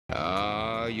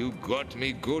you got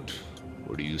me good.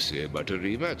 What do you say about a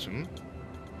rematch, hmm?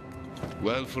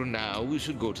 Well, for now, we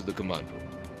should go to the command room.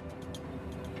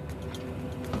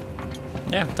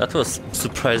 Yeah, that was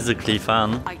surprisingly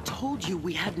fun. I told you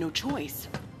we had no choice.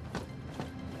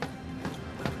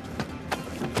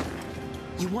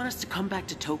 You want us to come back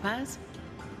to Topaz?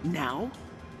 Now?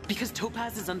 Because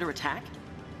Topaz is under attack?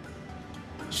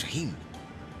 Shaheen,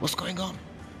 what's going on?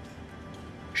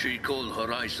 She called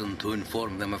Horizon to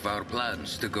inform them of our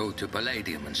plans to go to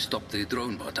Palladium and stop the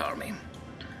Dronebot army.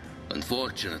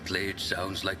 Unfortunately, it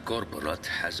sounds like Corporate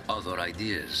has other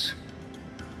ideas.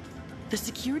 The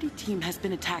security team has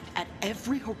been attacked at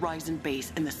every Horizon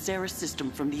base in the Ceres system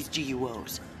from these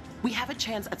GUOs. We have a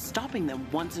chance at stopping them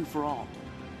once and for all.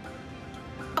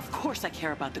 Of course I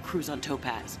care about the crews on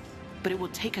Topaz, but it will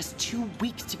take us 2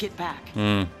 weeks to get back.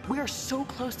 We are so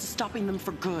close to stopping them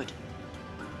for good.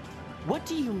 What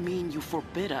do you mean you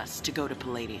forbid us to go to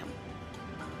Palladium?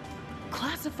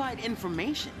 Classified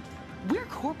information? We're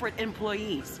corporate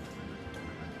employees.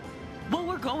 Well,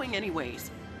 we're going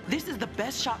anyways. This is the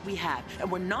best shot we have,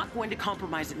 and we're not going to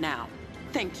compromise it now.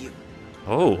 Thank you.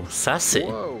 Oh, sassy.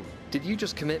 Whoa, did you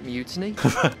just commit mutiny?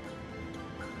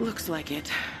 Looks like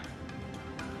it.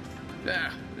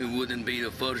 Yeah, it wouldn't be the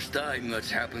first time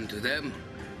that's happened to them.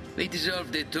 They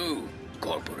deserved it too,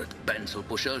 corporate pencil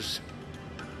pushers.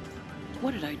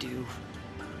 What did I do?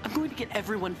 I'm going to get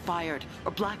everyone fired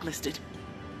or blacklisted.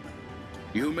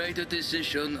 You made a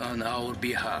decision on our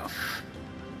behalf,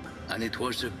 and it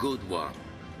was a good one.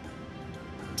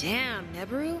 Damn,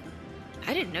 Nebaru.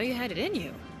 I didn't know you had it in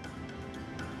you.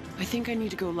 I think I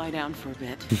need to go lie down for a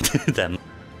bit. Then.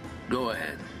 Go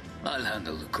ahead. I'll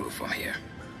handle the crew from here.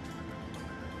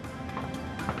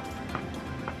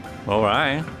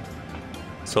 Alright.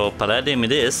 So Palladium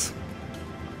it is.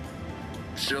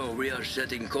 So we are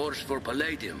setting course for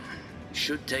Palladium.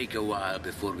 Should take a while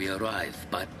before we arrive,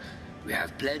 but we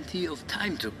have plenty of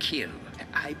time to kill.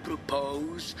 I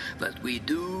propose that we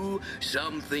do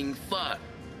something fun.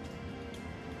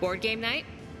 Board game night?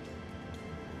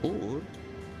 Or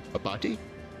a party?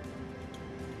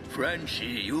 Frenchie,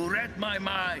 you read my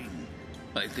mind.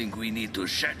 I think we need to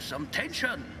set some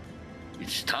tension.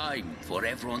 It's time for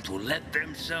everyone to let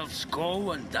themselves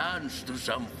go and dance to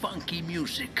some funky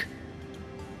music.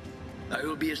 I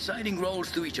will be assigning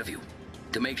roles to each of you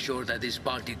to make sure that this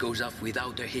party goes off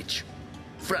without a hitch.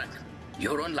 Frank,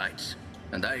 you're on lights,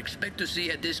 and I expect to see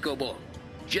a disco ball.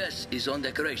 Jess is on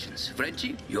decorations.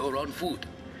 Frenchie, you're on food.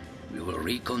 We will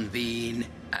reconvene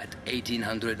at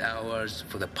 1800 hours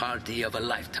for the party of a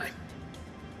lifetime.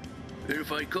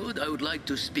 If I could, I would like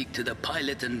to speak to the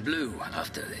pilot in blue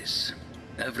after this.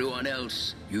 Everyone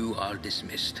else, you are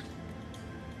dismissed.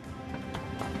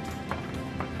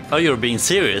 Oh, you're being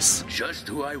serious? Just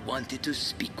who I wanted to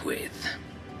speak with.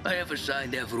 I have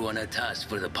assigned everyone a task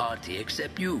for the party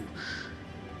except you.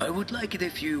 I would like it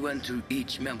if you went to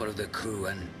each member of the crew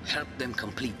and helped them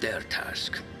complete their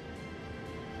task.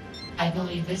 I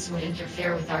believe this would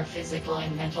interfere with our physical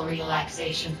and mental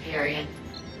relaxation period.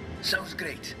 Sounds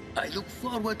great. I look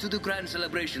forward to the grand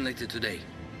celebration later today.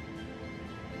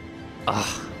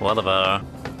 Whatever.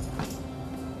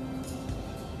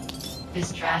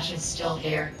 This trash is still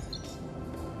here.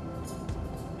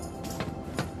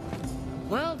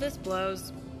 Well, this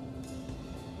blows.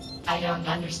 I don't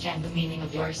understand the meaning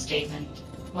of your statement.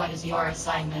 What is your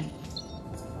assignment?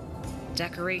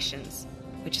 Decorations,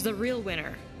 which is a real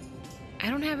winner. I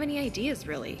don't have any ideas,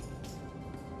 really.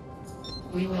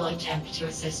 We will attempt to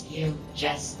assist you,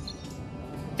 Jess.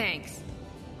 Thanks.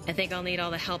 I think I'll need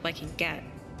all the help I can get.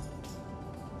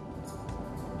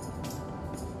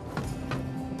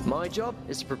 My job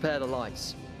is to prepare the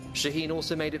lights. Shaheen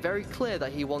also made it very clear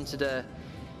that he wanted a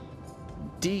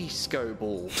disco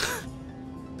ball.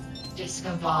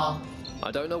 Disco ball.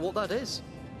 I don't know what that is.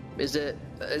 Is it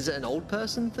an old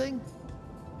person thing?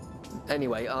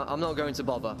 Anyway, I'm not going to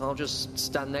bother. I'll just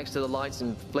stand next to the lights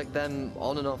and flick them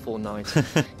on and off all night.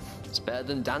 It's better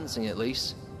than dancing, at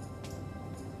least.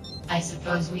 I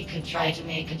suppose we could try to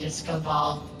make a disco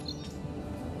ball.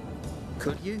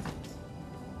 Could you?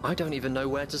 I don't even know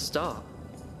where to start.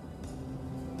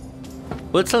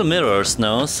 Well, it's all mirrors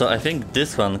now, so I think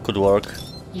this one could work.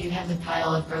 You have a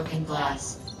pile of broken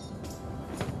glass.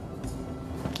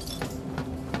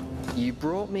 You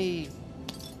brought me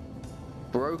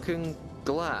broken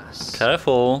glass.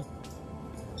 Careful.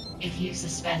 If you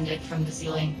suspend it from the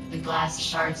ceiling, the glass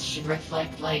shards should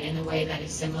reflect light in a way that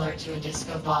is similar to a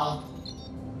disco ball.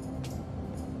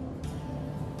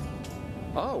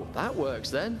 Oh, that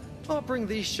works then. I'll bring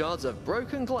these shards of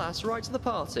broken glass right to the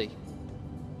party.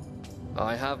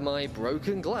 I have my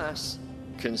broken glass.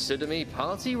 Consider me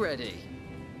party ready.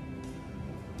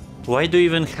 Why do you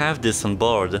even have this on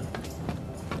board?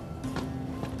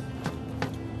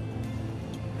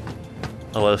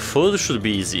 Oh, well, food should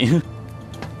be easy.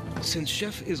 Since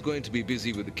Chef is going to be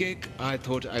busy with the cake, I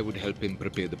thought I would help him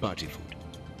prepare the party food.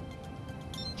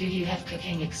 Do you have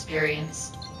cooking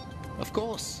experience? Of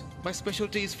course. My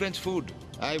specialty is French food.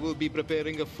 I will be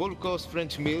preparing a full-course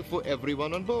French meal for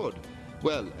everyone on board.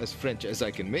 Well, as French as I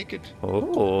can make it.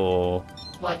 Oh.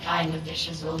 What kind of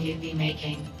dishes will you be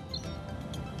making?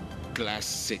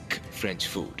 Classic French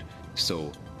food.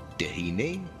 So,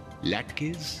 tahine,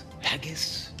 latkes,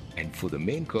 haggis, and for the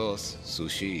main course,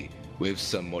 sushi, with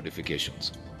some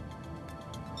modifications.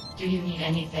 Do you need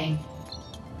anything?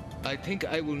 I think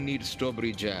I will need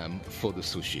strawberry jam for the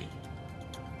sushi.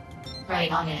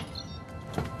 Right on it.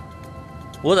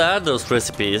 What are those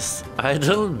recipes? I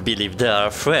don't believe they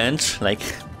are French, like...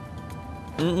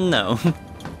 No.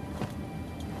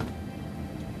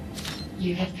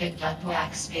 You have picked up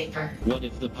wax paper. What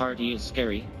if the party is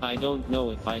scary? I don't know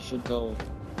if I should go.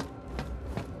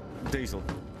 Diesel,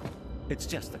 it's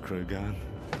just the crew going.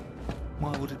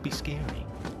 Why would it be scary?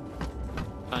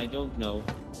 I don't know.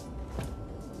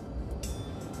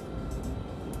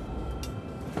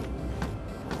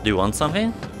 Do you want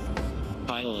something?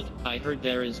 Pilot, I heard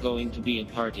there is going to be a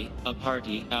party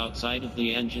outside of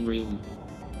the engine room.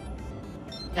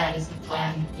 That is the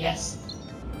plan, yes.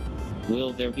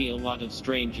 Will there be a lot of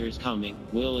strangers coming?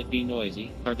 Will it be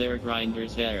noisy? Are there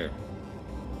grinders there?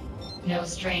 No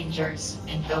strangers,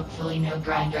 and hopefully no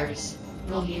grinders.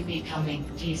 Will you be coming,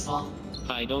 Diesel?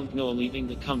 I don't know. Leaving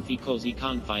the comfy cozy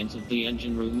confines of the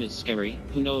engine room is scary.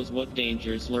 Who knows what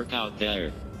dangers lurk out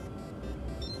there?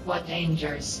 What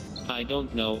dangers? I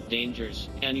don't know. Dangers.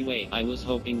 Anyway, I was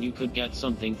hoping you could get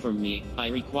something from me. I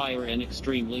require an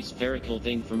extremely spherical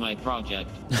thing for my project.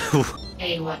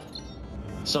 Hey, what?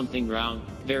 Something round,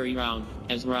 very round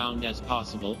as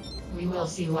possible. We will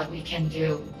see what we can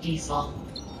do, Diesel.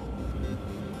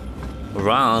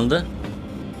 Round?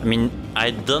 I mean,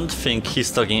 I don't think he's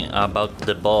talking about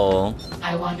the ball.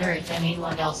 I wonder if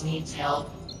anyone else needs help.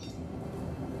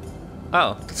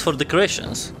 Oh, that's for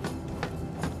decorations.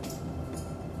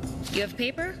 You have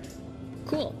paper?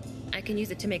 Cool. I can use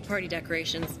it to make party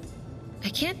decorations. I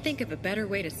can't think of a better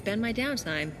way to spend my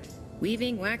downtime.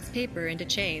 Weaving wax paper into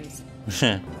chains.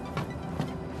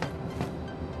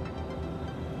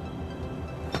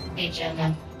 Hey,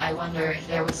 Jenna, I wonder if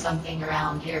there was something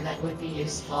around here that would be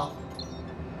useful.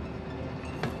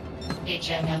 Hey,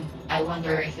 Jenna, I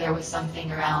wonder if there was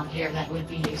something around here that would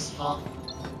be useful.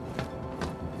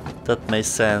 That makes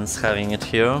sense, having it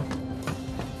here.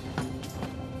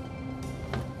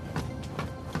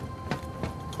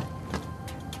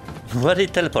 Where he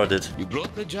teleported? You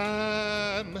brought the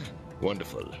jam!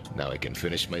 Wonderful. Now I can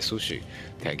finish my sushi.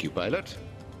 Thank you, pilot.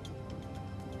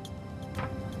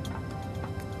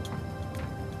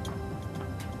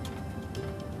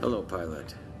 Hello,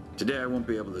 pilot. Today I won't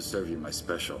be able to serve you my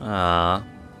special. Ah.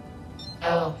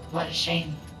 Oh, what a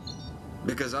shame.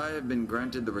 Because I have been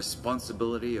granted the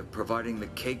responsibility of providing the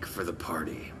cake for the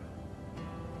party.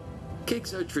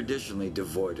 Cakes are traditionally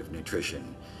devoid of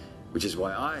nutrition, which is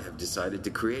why I have decided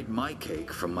to create my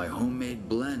cake from my homemade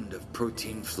blend of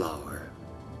protein flour.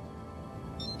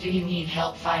 Do you need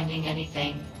help finding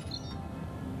anything?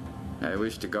 I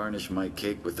wish to garnish my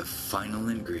cake with the final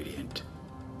ingredient: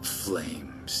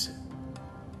 flames.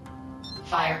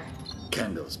 Fire.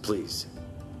 Candles, please.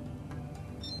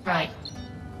 Right.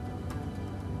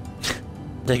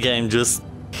 The game just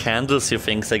handles your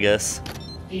things, I guess.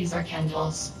 These are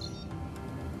candles.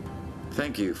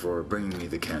 Thank you for bringing me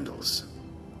the candles.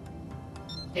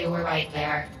 They were right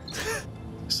there.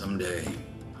 Someday,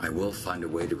 I will find a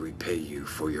way to repay you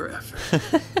for your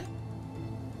effort.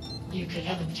 You could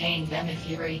have obtained them if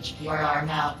you reached your arm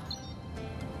out.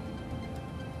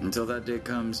 Until that day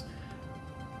comes,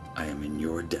 I am in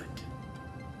your debt.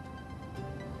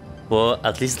 Well,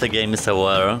 at least the game is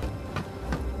aware.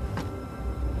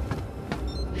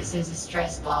 This is a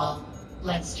stress ball.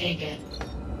 Let's take it.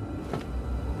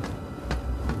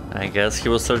 I guess he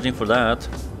was searching for that.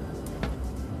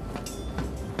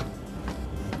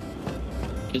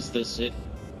 Is this it?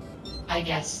 I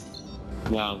guess.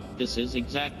 Wow, this is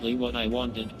exactly what I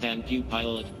wanted. Thank you,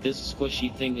 pilot. This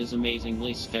squishy thing is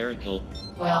amazingly spherical.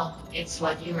 Well, it's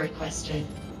what you requested.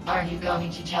 Are you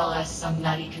going to tell us some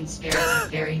nutty conspiracy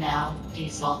theory now,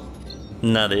 Diesel?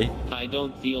 Nutty. I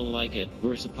don't feel like it.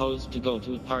 We're supposed to go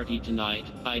to a party tonight.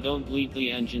 I don't leave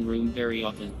the engine room very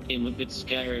often. I'm a bit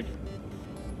scared.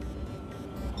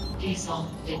 Diesel,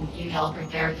 didn't you help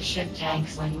repair the ship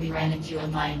tanks when we ran into a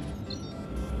mine?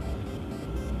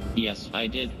 Yes, I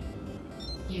did.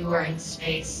 You were in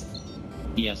space.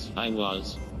 Yes, I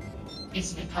was.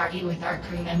 Is the party with our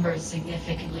crew members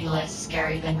significantly less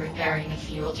scary than repairing a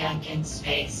fuel tank in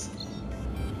space?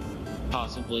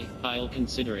 Possibly. I'll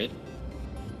consider it.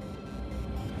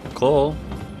 Cool.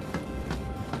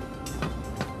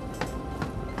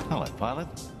 Hello, pilot.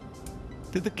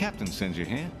 Did the captain send you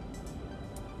here?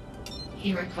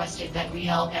 He requested that we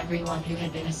help everyone who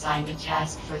had been assigned a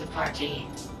task for the party.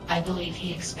 I believe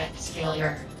he expects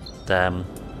failure. Damn.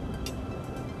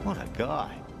 What a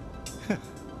guy.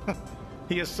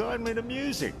 He assigned me to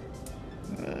music.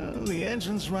 The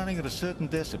engine's running at a certain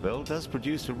decibel does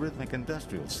produce a rhythmic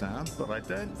industrial sound, but I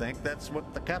don't think that's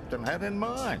what the captain had in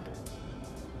mind.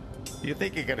 You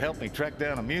think you could help me track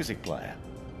down a music player?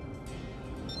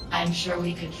 I'm sure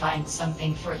we could find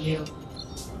something for you.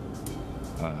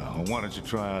 Why don't you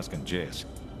try asking Jess?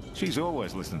 She's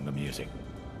always listening to music.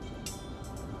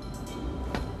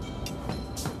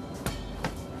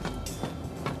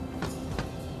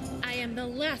 I am the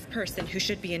last person who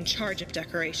should be in charge of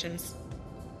decorations.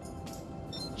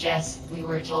 Jess, we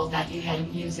were told that you had a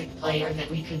music player that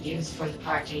we could use for the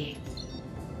party.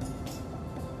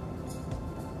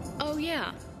 Oh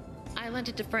yeah, I lent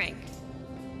it to Frank.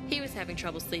 He was having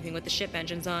trouble sleeping with the ship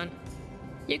engines on.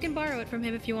 You can borrow it from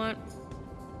him if you want.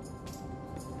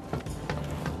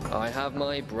 I have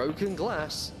my broken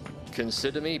glass.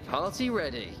 Consider me party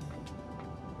ready.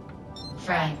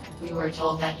 Frank, we were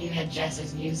told that you had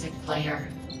Jess's music player.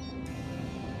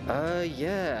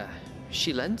 Yeah.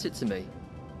 She lent it to me.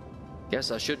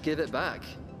 Guess I should give it back.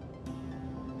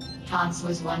 Hans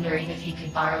was wondering if he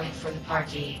could borrow it for the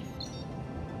party.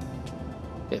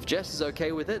 If Jess is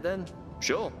okay with it, then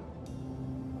sure.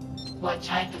 What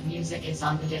type of music is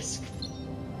on the disc?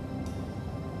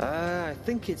 I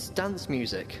think it's dance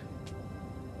music.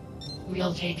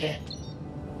 We'll take it.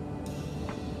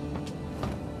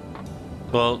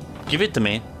 Well, give it to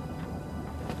me.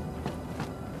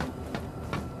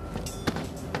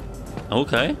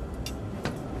 Okay.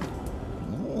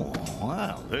 Oh,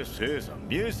 wow, this is a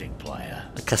music player.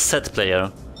 A cassette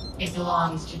player. It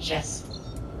belongs to Jess.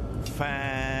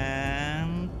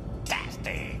 Fantastic.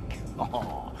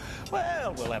 Oh,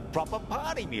 well, we'll have proper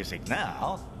party music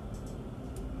now.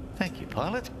 Thank you,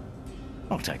 pilot.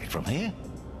 I'll take it from here.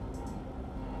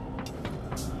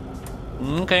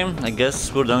 Okay, I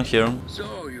guess we're done here.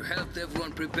 So, you helped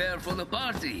everyone prepare for the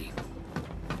party?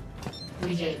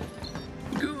 We did.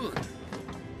 Good.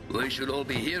 We should all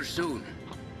be here soon.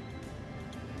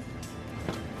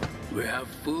 We have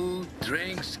food,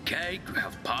 drinks, cake, we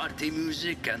have party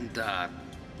music, and,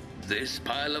 this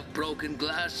pile of broken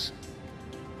glass.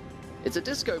 It's a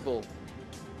disco ball.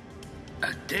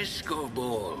 A disco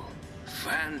ball.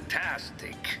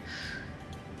 Fantastic.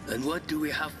 And what do we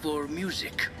have for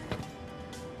music?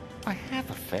 I have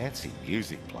a fancy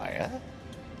music player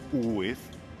with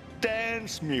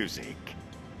dance music.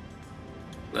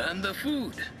 And the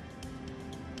food?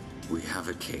 We have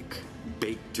a cake,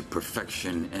 baked to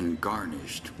perfection and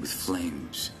garnished with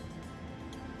flames.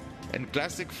 And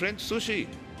classic French sushi.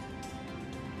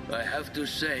 I have to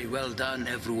say, well done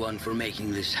everyone for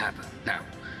making this happen. Now,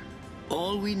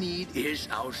 all we need is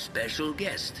our special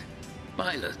guest.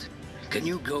 Pilot, can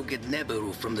you go get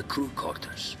Neberu from the crew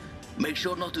quarters? Make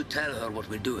sure not to tell her what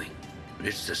we're doing.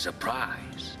 It's a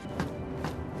surprise.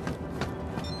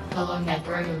 Hello,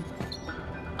 Neberu.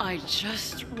 I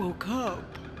just woke up.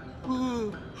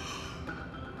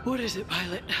 What is it,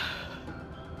 pilot?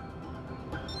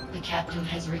 The captain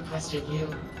has requested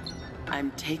you.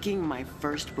 I'm taking my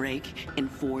first break in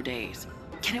 4 days.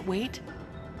 Can it wait?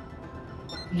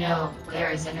 No,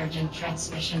 there is an urgent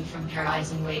transmission from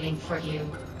Horizon waiting for you.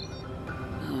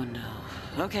 Oh no.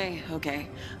 Okay.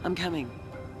 I'm coming.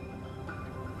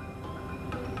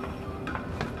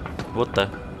 What the?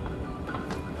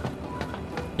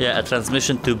 Yeah, a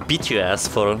transmission to beat your ass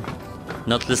for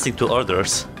not listening to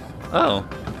orders. Oh.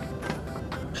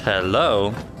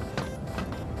 Hello.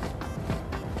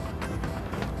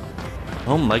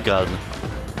 Oh my god.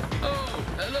 Oh,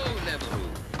 hello, Neberu.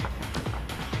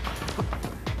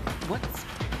 What's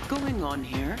going on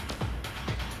here?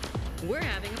 We're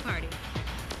having a party.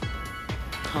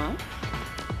 Huh?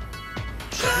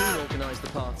 We organised the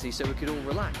party so we could all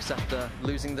relax after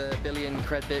losing the billion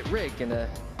credit rig in a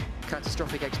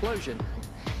catastrophic explosion.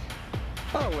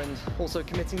 Oh, and also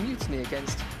committing mutiny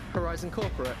against Horizon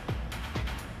Corporate.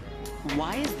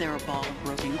 Why is there a ball of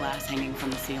broken glass hanging from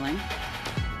the ceiling?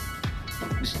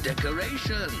 It's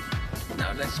decoration.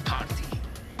 Now let's party.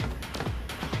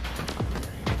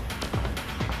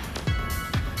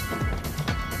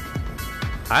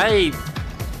 I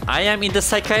am in the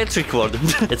psychiatric ward.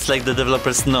 It's like the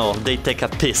developers know they take a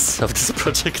piss of this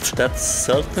project. That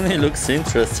certainly looks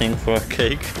interesting for a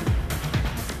cake.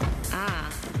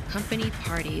 Company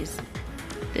parties.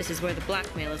 This is where the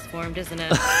blackmail is formed, isn't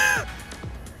it?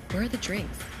 Where are the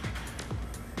drinks?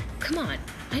 Come on,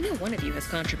 I know one of you has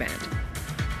contraband.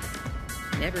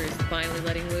 Never is finally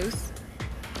letting loose.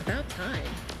 About time.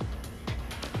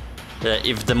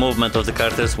 If the movement of the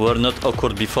characters were not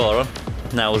awkward before,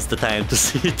 now is the time to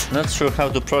see it. Not sure how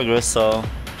to progress, so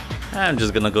I'm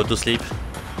just gonna go to sleep.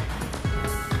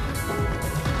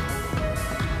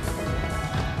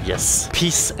 Yes,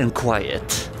 peace and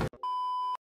quiet.